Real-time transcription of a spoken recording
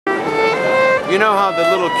You know how the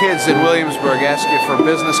little kids in Williamsburg ask you for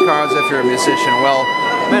business cards if you're a musician? Well,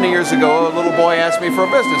 many years ago, a little boy asked me for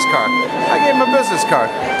a business card. I gave him a business card.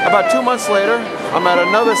 About 2 months later, I'm at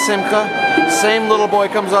another Simca. Same little boy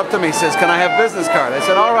comes up to me, says, "Can I have a business card?" I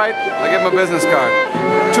said, "All right." I give him a business card.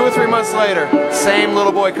 2 or 3 months later, same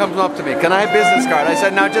little boy comes up to me. "Can I have a business card?" I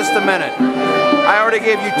said, "Now just a minute. I already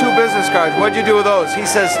gave you 2 business cards. What'd you do with those?" He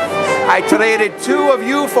says, "I traded 2 of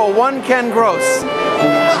you for 1 Ken Gross."